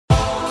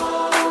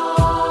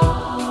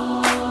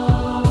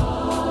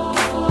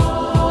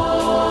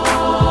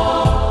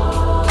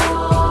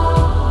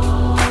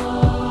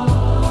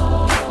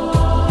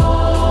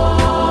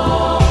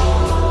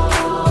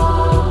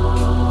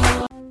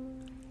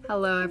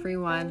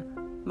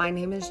everyone. My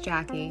name is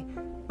Jackie.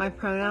 My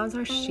pronouns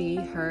are she,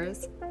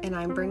 hers, and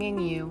I'm bringing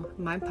you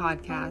my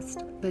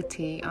podcast, The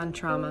Tea on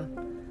Trauma.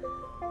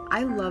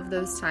 I love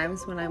those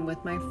times when I'm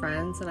with my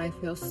friends and I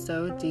feel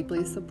so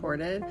deeply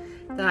supported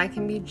that I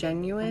can be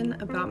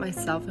genuine about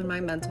myself and my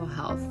mental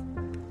health.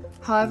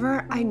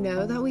 However, I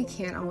know that we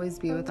can't always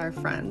be with our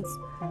friends,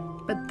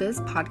 but this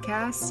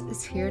podcast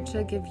is here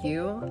to give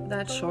you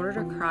that shoulder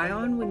to cry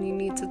on when you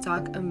need to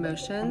talk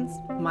emotions,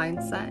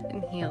 mindset,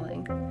 and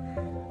healing.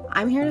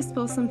 I'm here to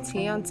spill some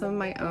tea on some of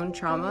my own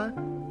trauma,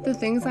 the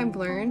things I've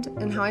learned,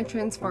 and how I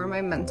transform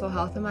my mental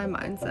health and my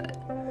mindset.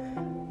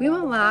 We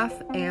will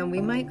laugh and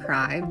we might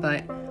cry,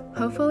 but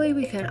hopefully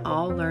we can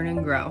all learn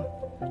and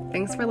grow.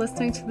 Thanks for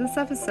listening to this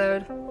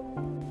episode.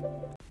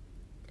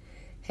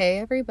 Hey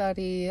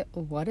everybody,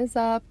 what is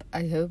up?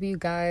 I hope you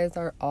guys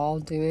are all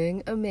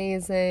doing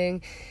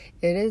amazing.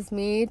 It is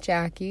me,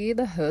 Jackie,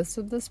 the host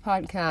of this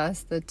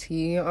podcast, The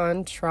Tea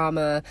on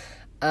Trauma.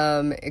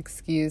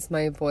 Excuse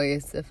my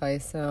voice if I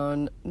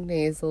sound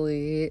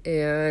nasally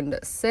and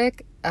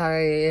sick.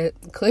 I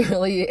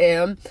clearly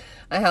am.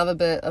 I have a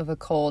bit of a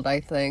cold, I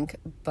think,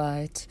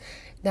 but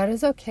that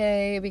is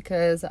okay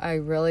because I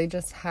really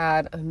just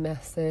had a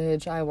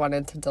message I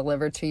wanted to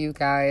deliver to you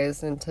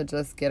guys and to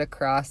just get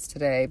across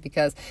today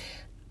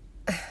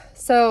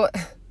so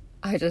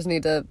I just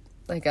need to,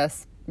 I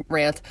guess,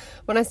 rant.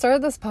 When I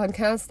started this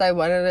podcast, I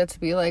wanted it to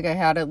be like I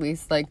had at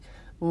least like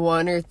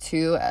 1 or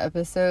 2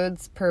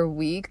 episodes per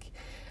week.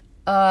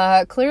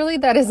 Clearly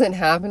that isn't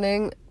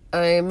happening.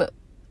 I'm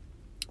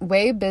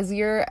way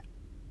busier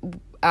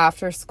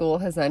after school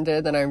has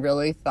ended than I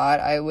really thought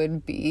I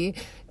would be,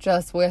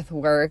 just with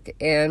work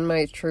and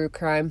my true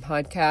crime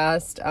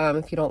podcast.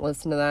 If you don't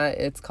listen to that,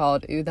 it's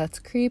called Ooh, That's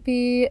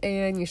Creepy,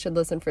 and you should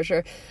listen for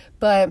sure.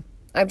 But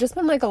I've just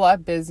been like a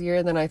lot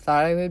busier than I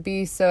thought I would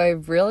be, so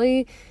I've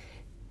really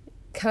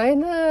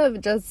kind of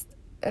just,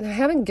 and I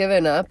haven't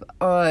given up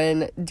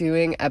on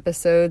doing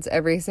episodes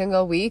every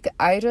single week.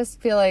 I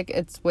just feel like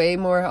it's way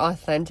more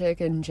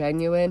authentic and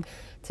genuine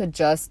to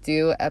just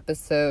do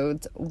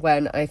episodes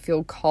when I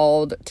feel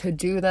called to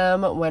do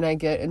them, when I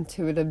get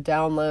intuitive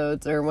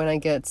downloads or when I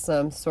get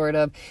some sort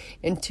of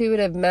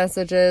intuitive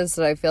messages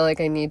that I feel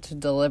like I need to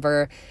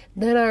deliver.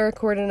 Then I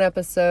record an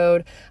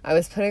episode. I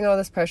was putting all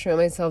this pressure on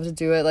myself to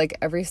do it like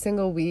every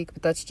single week,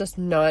 but that's just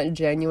not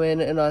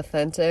genuine and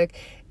authentic.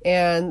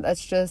 And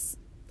that's just,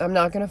 I'm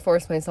not going to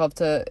force myself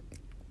to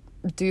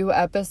do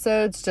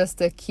episodes just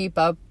to keep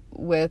up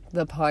with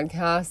the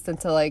podcast and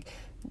to like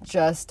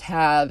just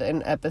have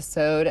an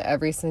episode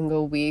every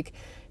single week.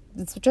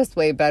 It's just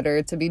way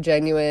better to be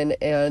genuine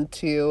and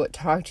to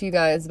talk to you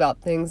guys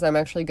about things I'm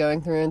actually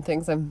going through and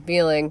things I'm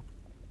feeling,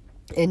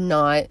 and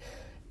not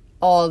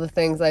all the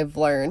things I've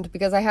learned,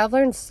 because I have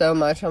learned so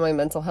much on my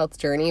mental health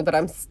journey, but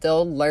I'm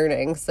still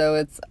learning. So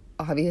it's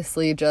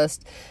obviously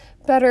just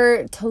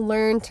better to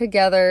learn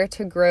together,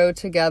 to grow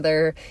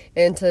together,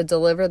 and to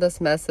deliver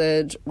this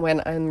message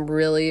when I'm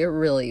really,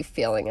 really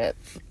feeling it.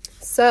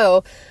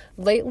 So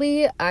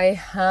lately I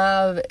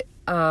have,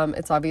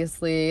 it's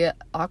obviously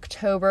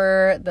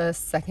October, the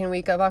second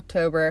week of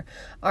October.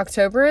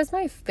 October is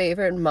my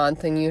favorite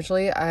month, and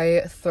usually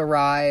I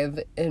thrive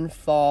in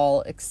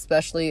fall,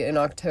 especially in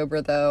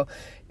October though.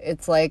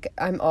 It's like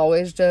I'm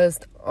always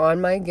just on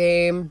my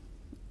game.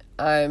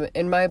 I'm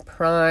in my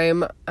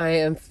prime. I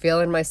am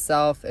feeling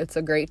myself. It's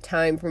a great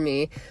time for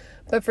me.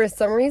 But for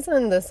some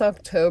reason this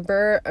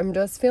October, I'm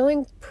just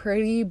feeling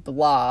pretty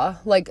blah.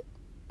 Like,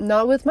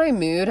 not with my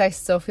mood. I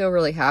still feel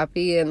really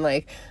happy, and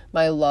like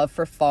my love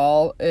for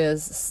fall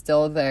is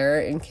still there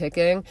and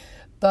kicking.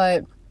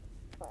 But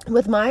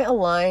with my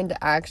aligned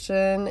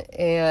action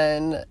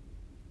and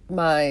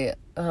my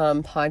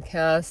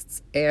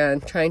podcasts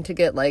and trying to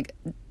get like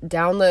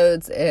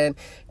downloads and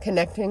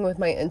connecting with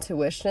my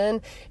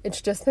intuition,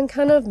 it's just been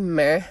kind of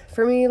meh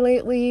for me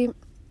lately.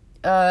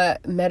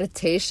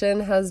 Meditation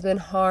has been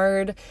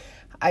hard.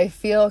 I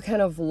feel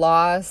kind of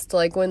lost.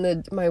 Like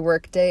when my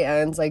work day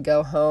ends, I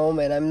go home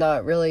and I'm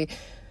not really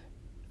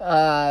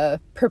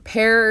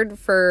prepared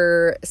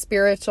for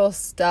spiritual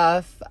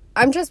stuff.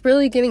 I'm just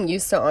really getting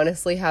used to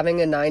honestly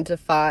having a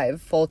 9-to-5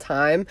 full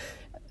time.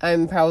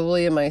 I'm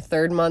probably in my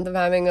 3rd month of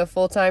having a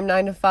full-time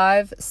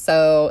 9-to-5,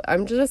 so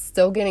I'm just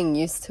still getting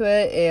used to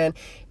it, and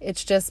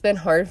it's just been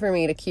hard for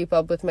me to keep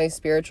up with my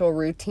spiritual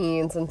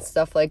routines and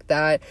stuff like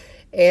that.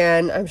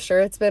 And I'm sure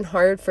it's been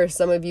hard for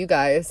some of you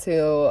guys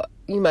who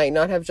you might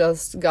not have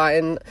just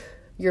gotten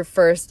your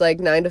first like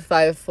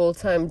 9-to-5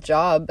 full-time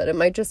job, but it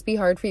might just be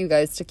hard for you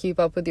guys to keep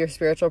up with your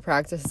spiritual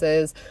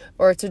practices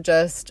or to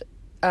just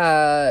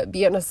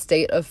be in a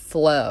state of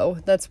flow.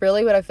 That's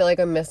really what I feel like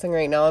I'm missing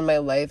right now in my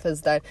life,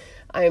 is that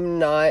I'm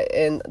not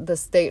in the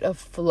state of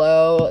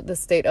flow, the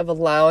state of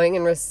allowing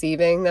and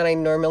receiving that I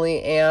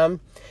normally am.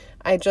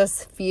 I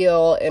just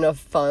feel in a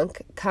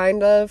funk,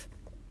 kind of.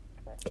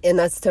 And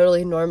that's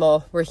totally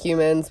normal. We're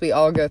humans. We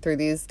all go through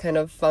these kind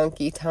of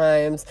funky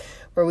times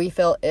where we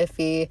feel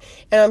iffy.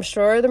 And I'm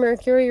sure the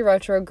Mercury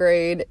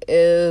retrograde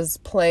is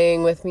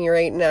playing with me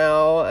right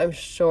now. I'm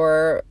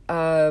sure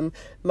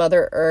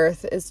Mother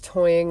Earth is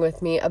toying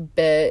with me a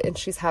bit, and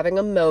she's having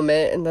a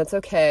moment, and that's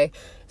okay.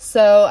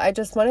 So I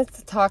just wanted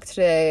to talk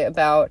today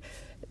about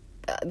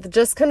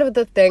just kind of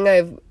the thing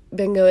I've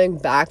been going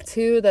back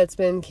to that's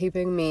been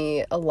keeping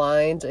me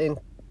aligned and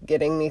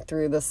getting me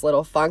through this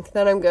little funk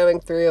that I'm going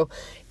through.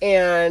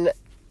 And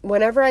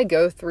whenever I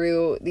go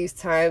through these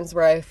times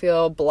where I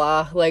feel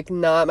blah, like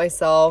not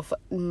myself,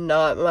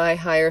 not my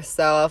higher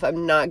self,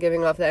 I'm not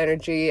giving off the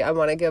energy I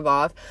want to give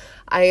off,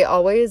 I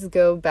always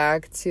go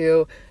back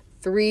to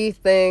 3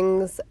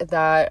 things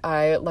that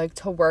I like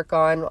to work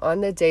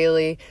on the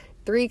daily,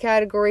 3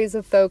 categories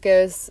of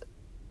focus.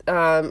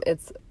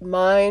 It's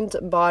mind,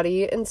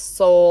 body, and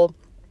soul.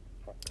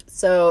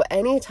 So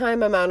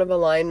anytime I'm out of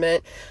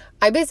alignment,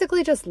 I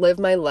basically just live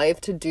my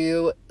life to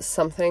do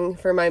something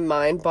for my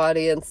mind,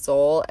 body, and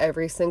soul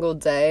every single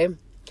day.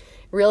 It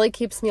really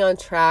keeps me on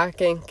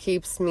track and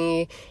keeps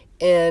me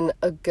in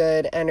a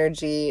good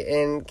energy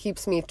and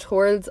keeps me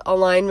towards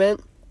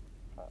alignment.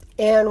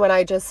 And when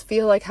I just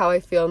feel like how I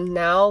feel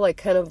now, like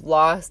kind of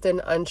lost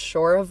and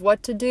unsure of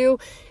what to do,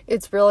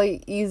 it's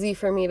really easy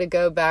for me to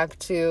go back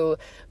to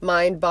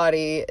mind,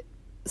 body,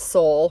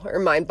 soul, or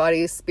mind,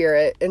 body,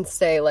 spirit, and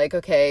say like,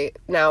 okay,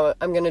 now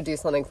I'm going to do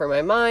something for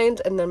my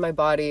mind, and then my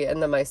body,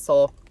 and then my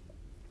soul.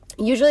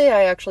 Usually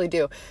I actually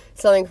do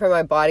something for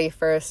my body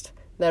first,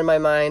 then my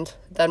mind,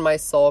 then my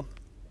soul.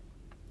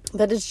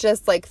 But it's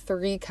just like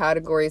 3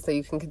 categories that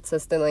you can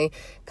consistently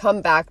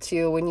come back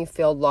to when you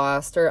feel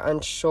lost or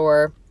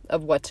unsure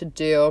of what to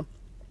do.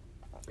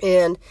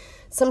 And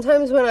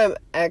sometimes when I'm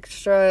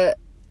extra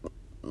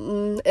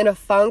in a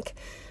funk,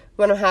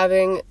 when I'm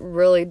having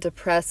really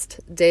depressed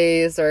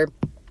days or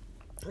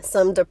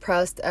some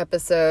depressed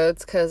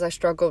episodes, because I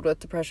struggled with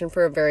depression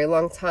for a very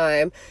long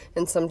time,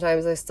 and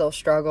sometimes I still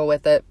struggle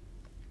with it.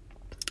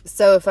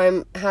 So if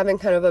I'm having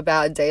kind of a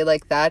bad day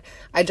like that,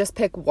 I just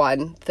pick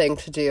one thing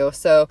to do.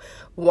 So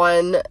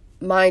 1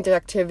 mind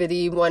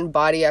activity, 1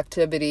 body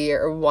activity,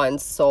 or 1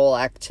 soul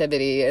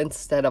activity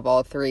instead of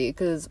all 3,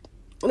 because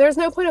there's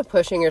no point of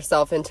pushing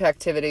yourself into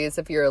activities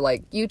if you're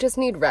like, you just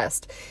need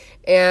rest.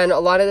 And a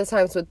lot of the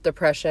times with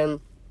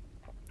depression,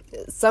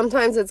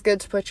 sometimes it's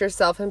good to put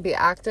yourself and be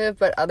active,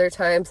 but other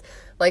times,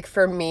 like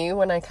for me,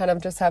 when I kind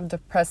of just have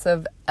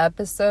depressive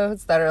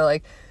episodes that are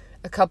like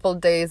a couple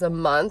days a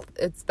month,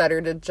 it's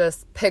better to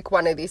just pick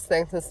one of these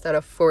things instead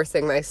of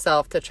forcing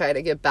myself to try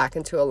to get back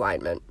into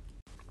alignment.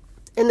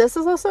 And this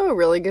is also a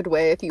really good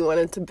way if you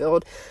wanted to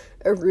build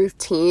a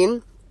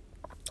routine,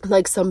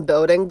 like some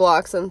building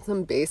blocks and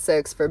some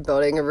basics for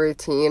building a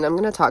routine. I'm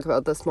going to talk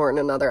about this more in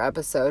another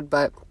episode,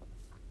 but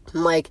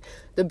like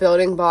the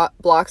building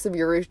blocks of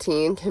your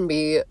routine can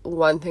be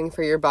 1 thing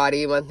for your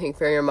body, 1 thing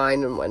for your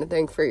mind, and 1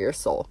 thing for your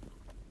soul.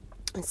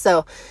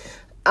 So,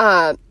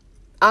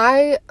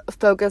 I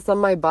focus on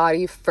my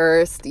body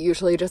first,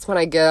 usually just when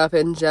I get up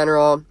in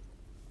general.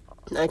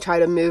 I try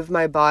to move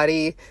my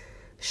body,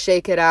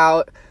 shake it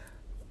out,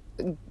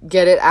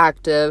 get it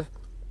active.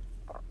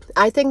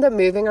 I think that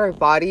moving our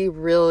body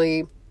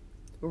really,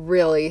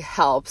 really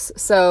helps.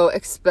 So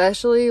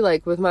especially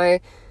like with my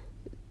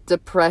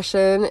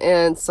depression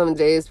and some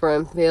days where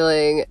I'm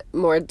feeling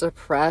more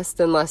depressed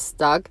and less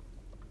stuck,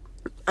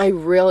 I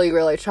really,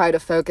 really try to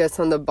focus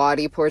on the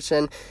body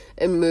portion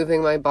and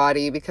moving my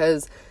body,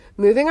 because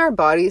moving our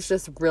bodies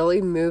just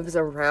really moves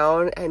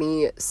around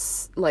any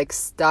like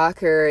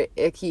stuck or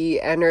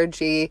icky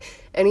energy,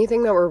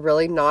 anything that we're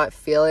really not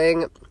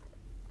feeling.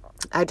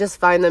 I just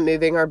find that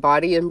moving our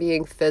body and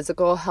being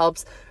physical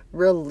helps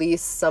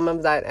release some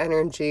of that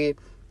energy.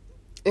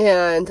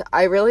 And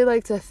I really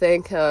like to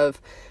think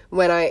of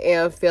when I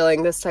am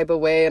feeling this type of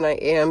way and I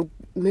am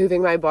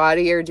moving my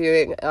body or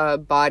doing a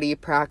body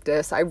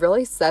practice, I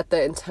really set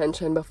the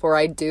intention before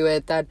I do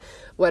it that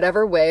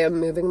whatever way I'm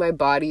moving my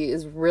body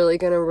is really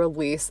going to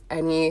release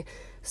any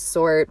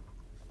sort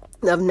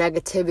of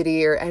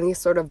negativity or any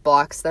sort of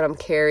blocks that I'm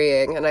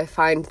carrying. And I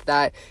find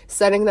that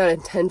setting that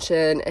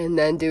intention and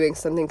then doing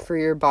something for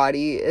your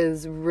body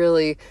is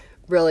really,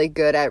 really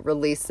good at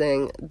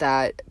releasing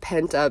that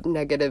pent up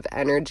negative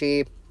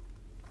energy.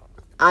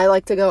 I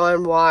like to go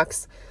on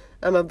walks.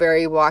 I'm a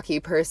very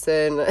walky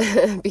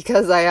person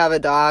because I have a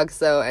dog.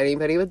 So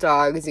anybody with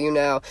dogs, you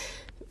know,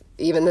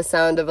 even the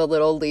sound of a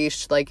little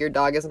leash, like your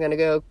dog is going to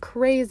go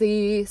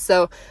crazy.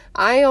 So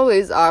I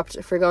always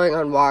opt for going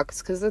on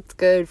walks because it's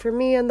good for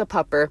me and the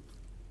pupper.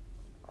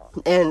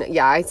 And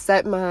yeah, I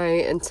set my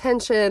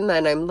intention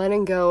that I'm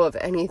letting go of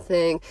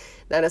anything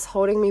that is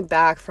holding me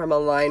back from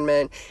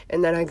alignment.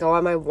 And then I go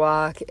on my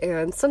walk,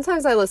 and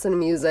sometimes I listen to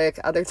music.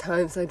 Other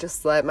times I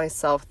just let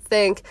myself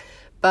think.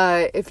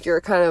 But if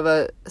you're kind of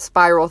a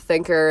spiral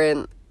thinker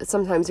and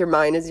sometimes your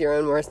mind is your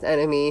own worst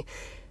enemy,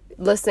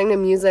 listening to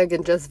music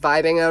and just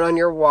vibing out on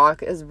your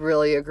walk is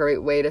really a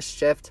great way to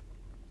shift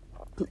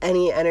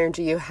any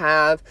energy you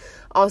have.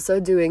 Also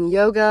doing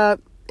yoga,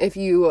 if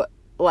you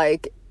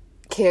like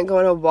can't go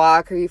on a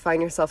walk, or you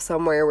find yourself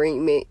somewhere where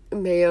you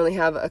may only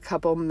have a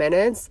couple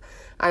minutes,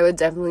 I would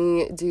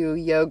definitely do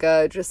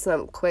yoga, just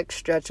some quick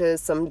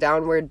stretches, some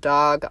downward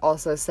dog,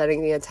 also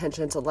setting the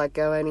intention to let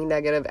go any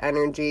negative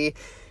energy.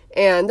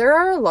 And there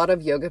are a lot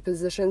of yoga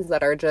positions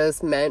that are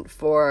just meant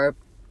for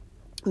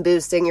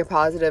boosting your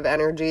positive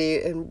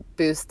energy and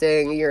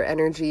boosting your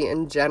energy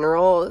in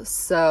general.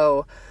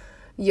 So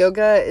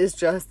yoga is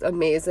just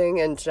amazing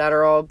in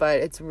general, but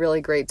it's really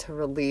great to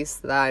release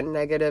that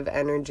negative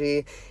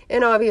energy.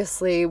 And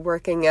obviously,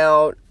 working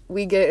out,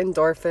 we get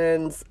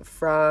endorphins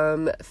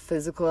from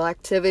physical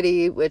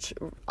activity, which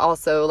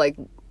also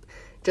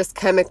just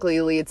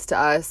chemically leads to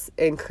us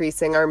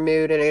increasing our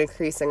mood and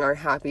increasing our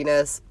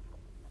happiness.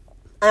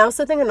 I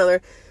also think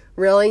another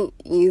really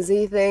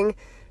easy thing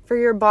for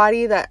your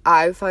body that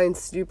I find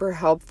super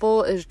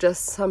helpful is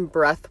just some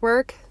breath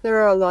work. There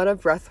are a lot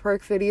of breath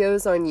work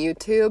videos on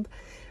YouTube,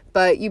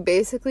 but you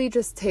basically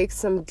just take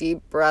some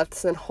deep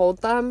breaths and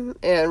hold them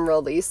and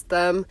release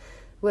them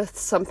with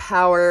some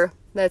power.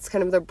 That's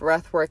kind of the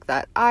breath work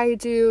that I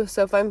do.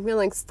 So if I'm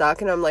feeling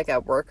stuck and I'm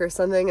at work or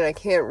something and I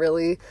can't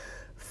really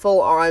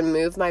full on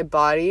move my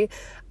body,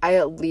 I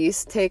at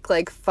least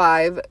take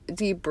 5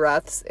 deep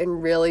breaths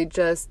and really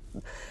just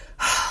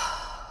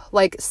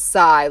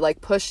sigh,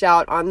 push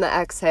out on the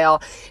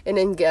exhale, and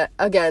then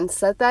again,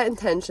 set that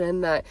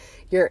intention that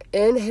you're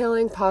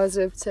inhaling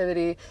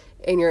positivity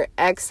and you're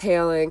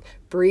exhaling,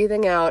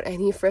 breathing out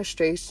any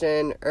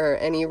frustration or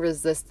any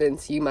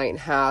resistance you might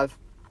have.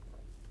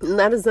 And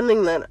that is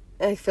something that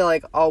I feel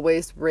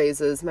always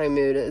raises my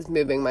mood, is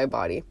moving my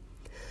body.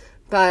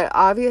 But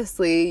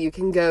obviously, you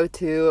can go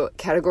to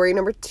category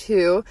number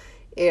 2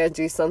 and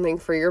do something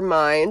for your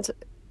mind.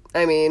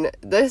 I mean,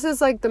 this is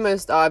the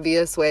most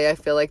obvious way I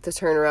feel to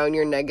turn around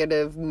your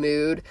negative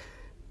mood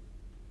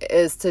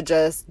is to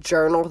just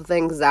journal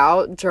things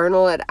out.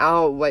 Journal it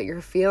out, what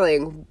you're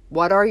feeling.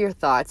 What are your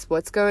thoughts?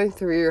 What's going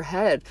through your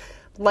head?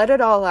 Let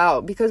it all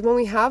out, because when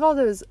we have all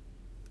those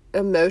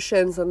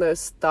emotions and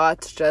those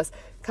thoughts just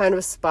kind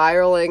of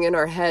spiraling in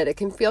our head, it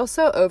can feel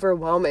so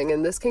overwhelming,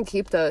 and this can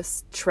keep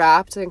us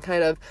trapped and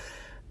kind of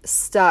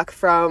stuck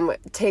from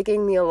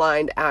taking the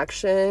aligned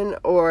action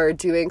or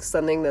doing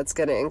something that's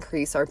going to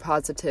increase our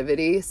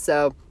positivity.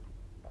 So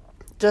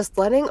just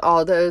letting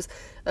all those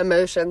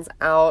emotions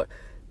out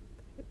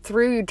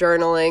through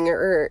journaling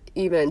or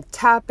even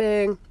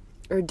tapping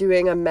or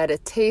doing a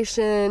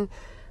meditation,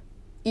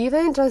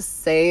 even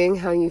just saying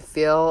how you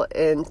feel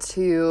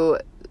into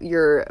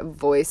your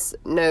voice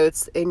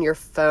notes in your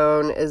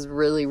phone is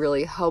really,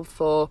 really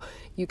helpful.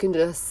 You can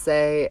just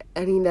say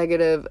any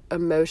negative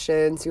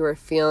emotions you are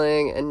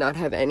feeling and not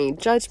have any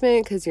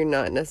judgment, because you're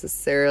not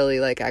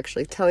necessarily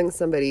actually telling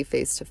somebody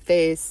face to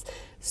face.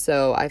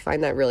 So I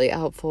find that really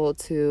helpful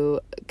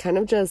to kind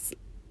of just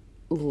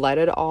let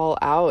it all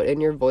out in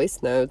your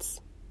voice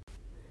notes.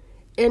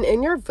 And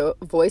in your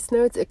voice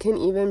notes, it can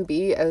even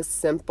be as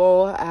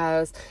simple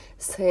as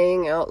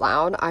saying out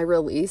loud, I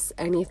release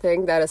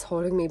anything that is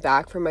holding me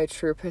back from my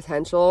true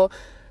potential,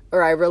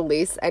 or I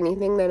release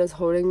anything that is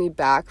holding me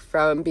back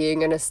from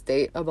being in a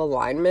state of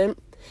alignment.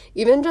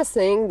 Even just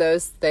saying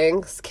those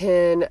things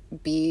can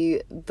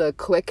be the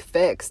quick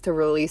fix to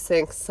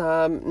releasing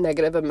some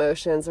negative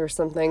emotions or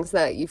some things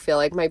that you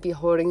feel might be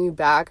holding you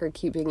back or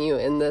keeping you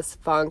in this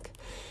funk.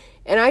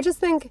 And I just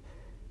think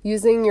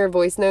using your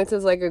voice notes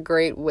is a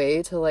great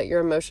way to let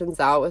your emotions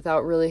out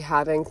without really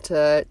having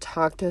to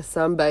talk to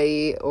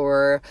somebody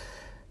or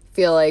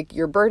feel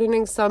you're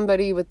burdening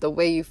somebody with the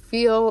way you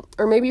feel,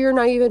 or maybe you're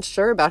not even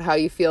sure about how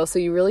you feel, so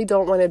you really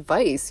don't want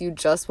advice. You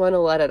just want to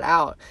let it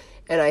out.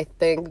 And I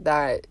think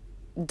that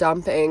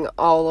dumping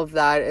all of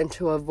that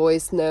into a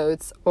voice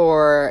notes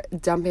or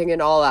dumping it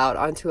all out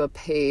onto a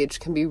page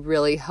can be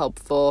really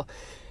helpful.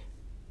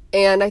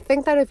 And I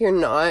think that if you're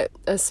not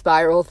a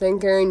spiral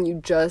thinker and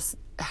you just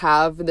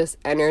have this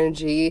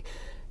energy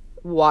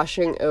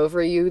washing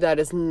over you that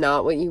is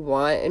not what you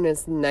want and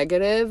is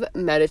negative,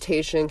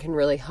 meditation can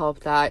really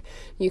help that.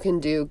 You can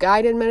do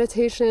guided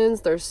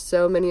meditations. There's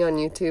so many on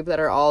YouTube that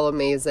are all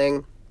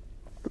amazing.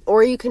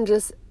 Or you can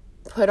just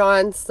put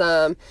on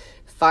some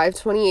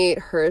 528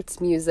 hertz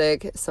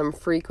music, some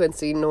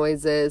frequency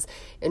noises,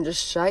 and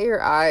just shut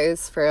your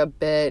eyes for a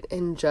bit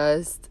and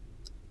just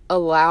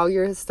allow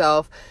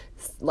yourself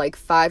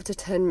 5 to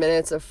 10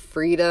 minutes of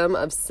freedom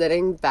of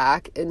sitting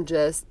back and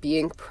just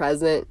being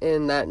present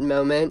in that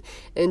moment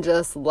and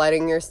just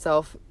letting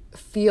yourself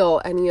feel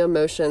any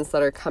emotions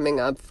that are coming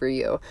up for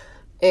you.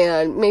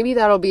 And maybe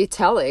that'll be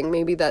telling.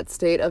 Maybe that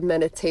state of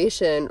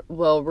meditation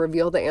will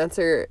reveal the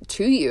answer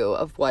to you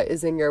of what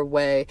is in your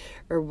way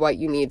or what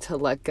you need to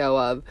let go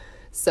of.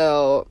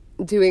 So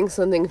doing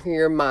something for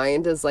your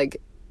mind is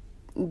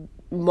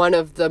one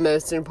of the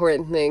most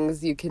important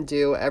things you can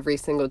do every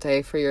single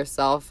day for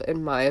yourself,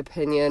 in my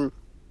opinion.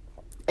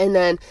 And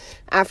then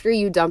after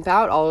you dump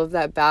out all of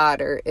that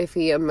bad or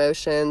iffy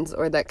emotions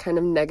or that kind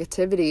of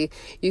negativity,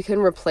 you can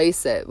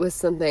replace it with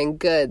something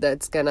good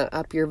that's going to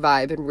up your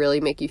vibe and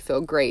really make you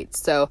feel great.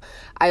 So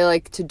I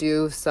like to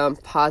do some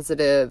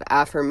positive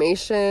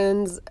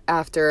affirmations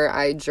after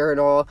I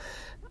journal.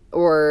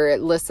 or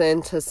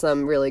listen to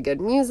some really good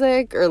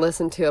music, or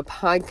listen to a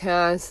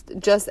podcast,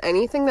 just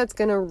anything that's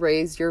going to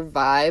raise your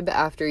vibe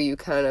after you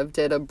kind of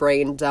did a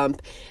brain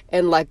dump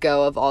and let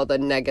go of all the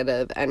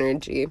negative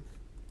energy.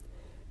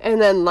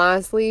 And then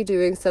lastly,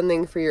 doing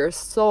something for your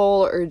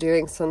soul or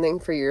doing something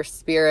for your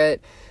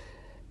spirit.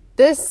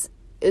 This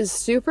is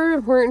super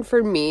important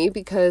for me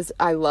because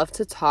I love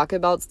to talk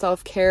about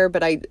self-care,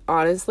 but I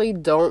honestly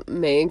don't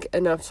make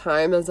enough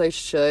time as I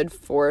should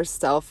for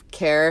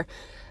self-care.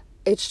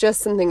 It's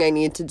just something I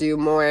need to do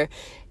more.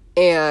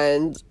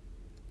 And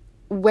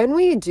when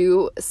we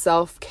do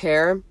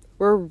self-care,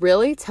 we're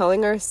really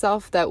telling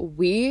ourselves that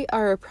we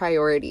are a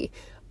priority.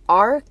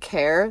 Our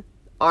care,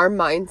 our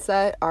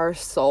mindset, our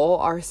soul,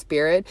 our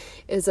spirit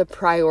is a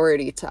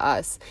priority to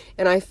us.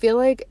 And I feel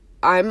like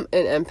I'm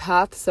an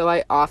empath, so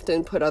I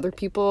often put other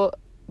people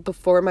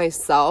before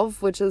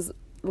myself, which is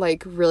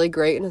like really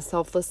great and a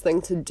selfless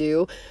thing to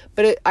do.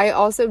 But I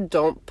also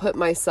don't put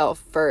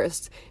myself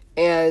first.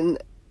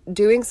 And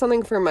doing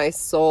something for my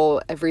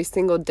soul every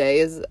single day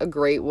is a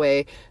great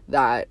way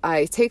that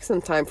I take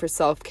some time for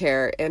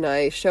self-care, and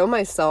I show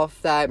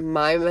myself that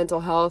my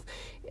mental health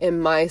and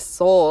my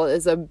soul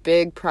is a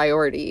big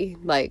priority.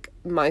 Like,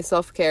 my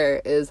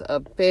self-care is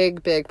a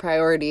big, big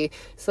priority,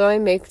 so I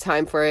make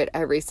time for it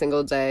every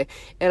single day,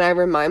 and I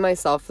remind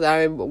myself that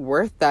I'm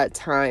worth that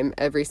time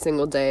every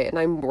single day, and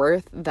I'm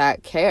worth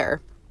that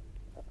care.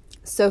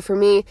 So for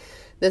me,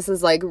 this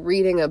is like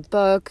reading a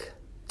book,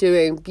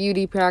 doing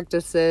beauty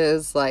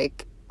practices,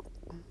 like,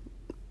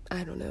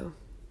 I don't know,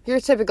 your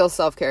typical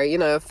self-care, you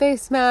know,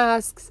 face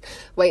masks,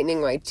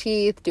 whitening my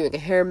teeth, doing a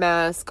hair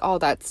mask, all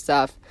that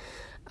stuff.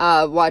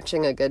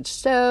 Watching a good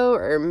show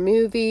or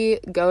movie,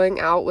 going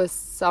out with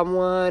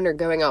someone or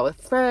going out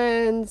with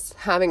friends,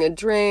 having a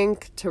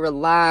drink to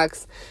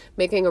relax,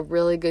 making a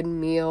really good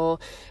meal.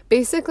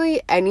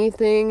 Basically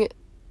anything,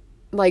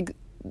 like,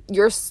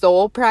 your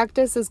soul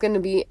practice is going to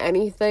be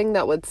anything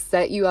that would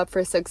set you up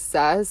for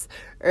success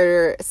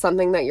or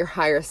something that your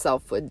higher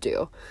self would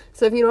do.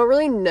 So if you don't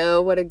really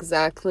know what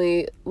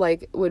exactly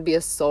like would be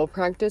a soul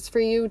practice for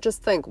you,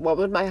 just think, what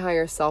would my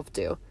higher self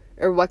do?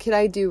 Or what could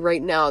I do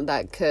right now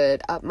that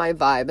could up my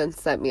vibe and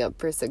set me up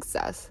for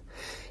success?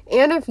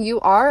 And if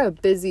you are a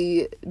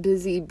busy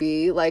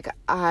bee, like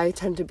I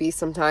tend to be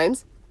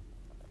sometimes,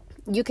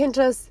 you can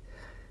just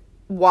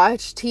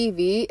watch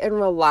TV and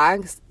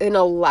relax and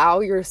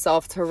allow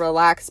yourself to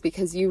relax,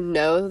 because you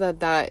know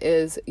that that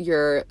is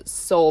your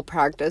soul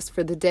practice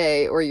for the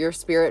day or your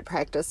spirit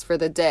practice for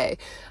the day.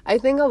 I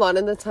think a lot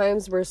of the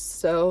times we're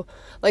so,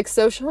 like,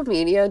 social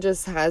media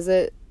just has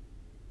it,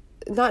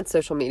 not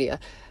social media,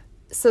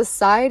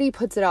 society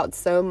puts it out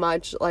so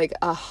much, like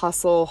a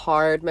hustle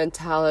hard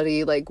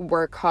mentality, like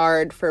work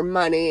hard for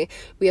money.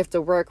 We have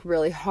to work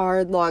really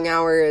hard, long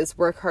hours,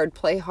 work hard,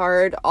 play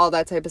hard, all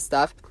that type of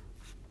stuff.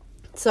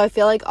 So I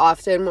feel like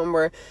often when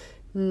we're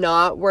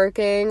not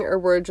working or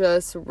we're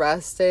just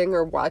resting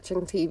or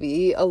watching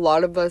TV, a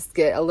lot of us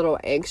get a little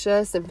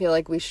anxious and feel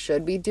like we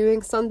should be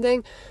doing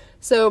something.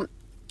 So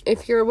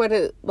if you're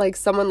like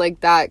someone like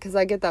that, because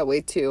I get that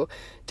way too,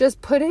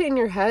 just put it in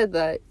your head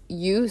that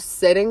you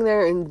sitting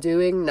there and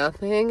doing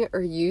nothing, or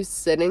you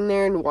sitting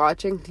there and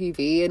watching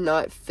TV and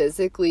not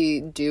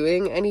physically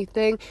doing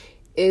anything,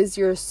 is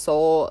your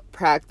soul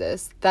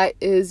practice. That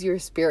is your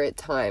spirit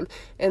time.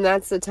 And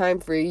that's the time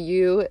for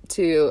you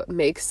to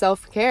make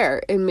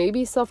self-care. And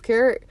maybe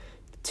self-care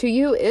to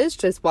you is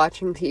just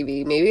watching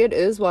TV. Maybe it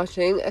is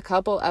watching a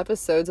couple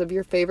episodes of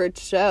your favorite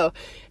show.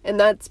 And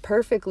that's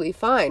perfectly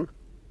fine.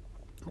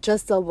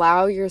 Just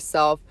allow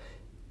yourself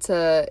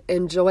to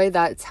enjoy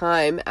that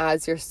time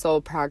as your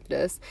soul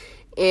practice.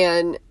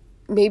 And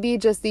maybe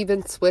just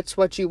even switch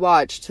what you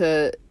watch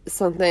to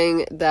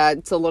something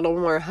that's a little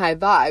more high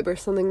vibe, or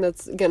something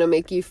that's going to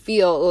make you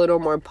feel a little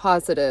more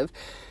positive.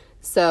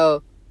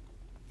 So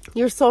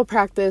your soul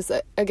practice,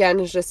 again,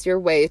 is just your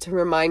way to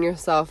remind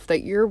yourself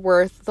that you're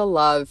worth the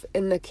love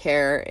and the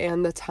care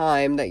and the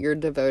time that you're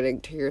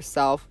devoting to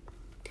yourself.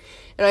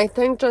 And I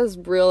think just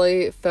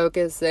really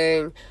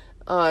focusing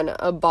on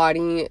a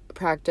body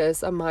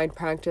practice, a mind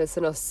practice,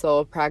 and a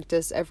soul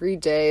practice every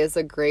day is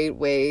a great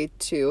way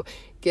to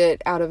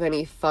get out of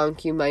any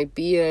funk you might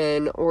be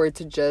in, or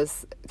to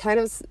just kind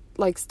of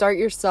like start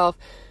yourself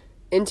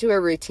into a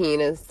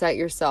routine and set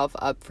yourself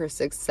up for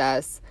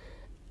success.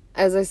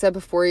 As I said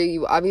before,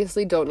 you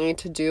obviously don't need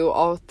to do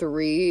all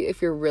three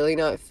if you're really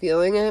not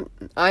feeling it.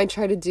 I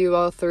try to do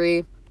all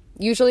three.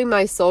 Usually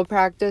my soul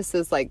practice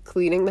is like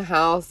cleaning the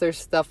house or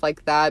stuff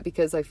like that,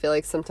 because I feel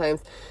like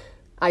sometimes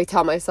I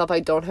tell myself I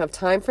don't have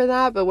time for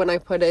that, but when I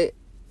put it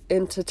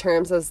into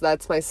terms as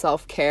that's my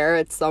self-care,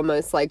 it's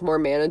almost like more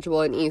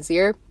manageable and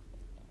easier.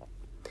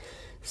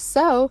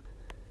 So,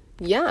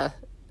 yeah,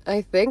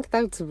 I think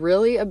that's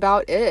really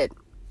about it.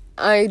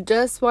 I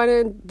just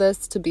wanted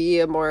this to be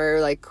a more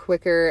like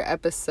quicker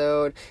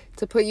episode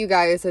to put you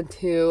guys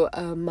into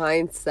a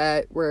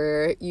mindset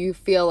where you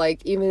feel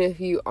like even if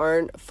you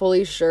aren't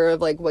fully sure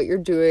of like what you're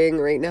doing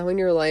right now in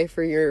your life,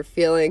 or you're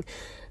feeling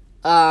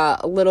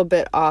a little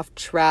bit off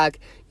track,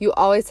 you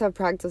always have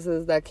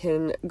practices that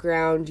can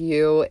ground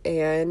you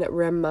and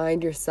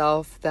remind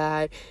yourself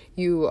that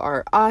you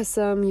are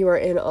awesome, you are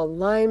in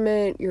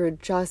alignment, you're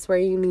just where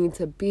you need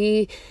to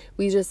be.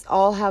 We just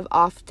all have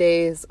off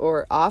days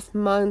or off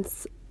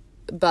months,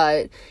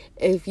 but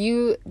if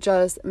you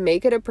just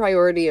make it a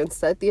priority and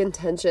set the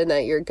intention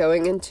that you're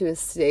going into a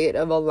state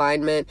of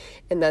alignment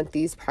and that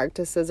these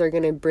practices are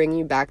going to bring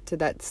you back to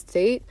that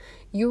state,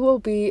 you will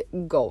be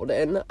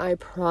golden. I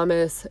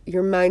promise.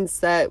 Your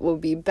mindset will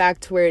be back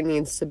to where it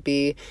needs to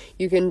be.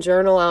 You can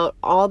journal out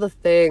all the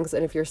things,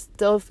 and if you're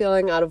still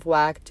feeling out of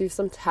whack, do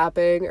some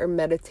tapping or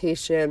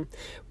meditation.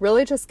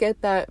 Really just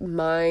get that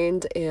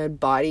mind and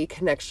body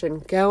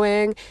connection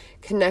going.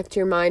 Connect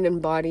your mind and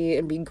body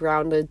and be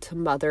grounded to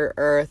Mother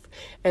Earth.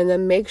 And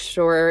then make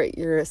sure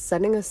you're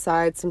setting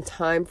aside some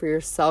time for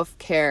your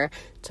self-care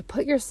to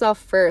put yourself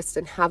first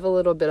and have a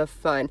little bit of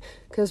fun,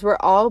 because we're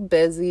all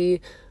busy.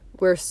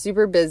 We're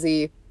super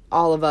busy,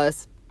 all of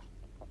us,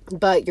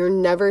 but you're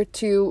never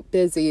too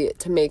busy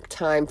to make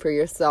time for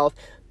yourself.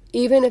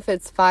 Even if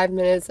it's 5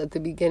 minutes at the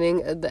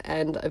beginning and the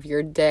end of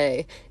your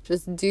day,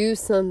 just do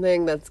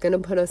something that's going to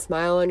put a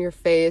smile on your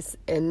face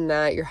and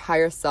that your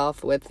higher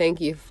self would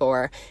thank you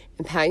for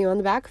and pat you on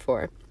the back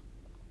for.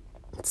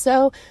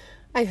 So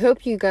I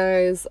hope you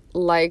guys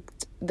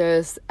liked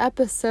this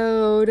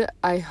episode.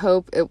 I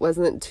hope it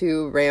wasn't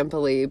too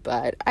rambly,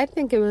 but I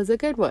think it was a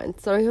good one.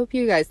 So I hope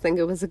you guys think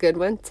it was a good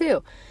one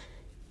too.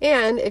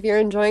 And if you're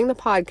enjoying the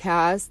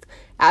podcast,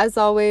 as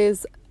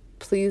always,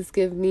 please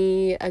give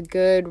me a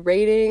good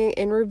rating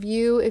and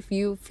review if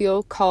you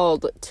feel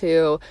called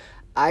to.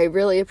 I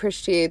really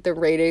appreciate the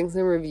ratings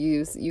and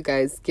reviews you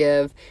guys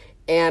give.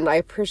 And I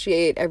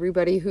appreciate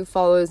everybody who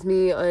follows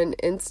me on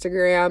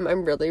Instagram.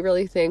 I'm really,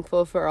 really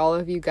thankful for all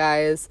of you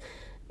guys.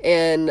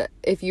 And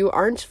if you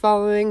aren't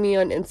following me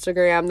on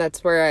Instagram,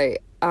 that's where I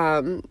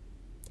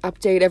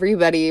update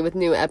everybody with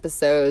new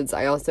episodes.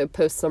 I also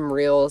post some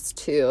reels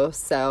too.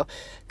 So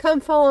come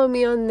follow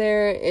me on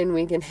there and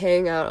we can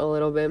hang out a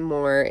little bit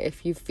more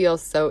if you feel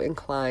so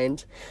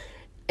inclined.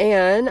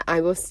 And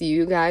I will see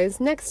you guys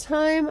next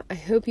time. I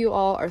hope you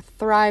all are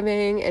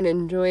thriving and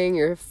enjoying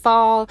your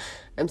fall.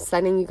 I'm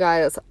sending you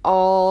guys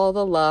all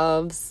the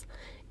loves.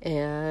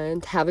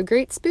 And have a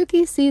great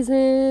spooky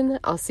season.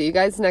 I'll see you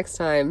guys next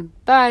time.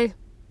 Bye.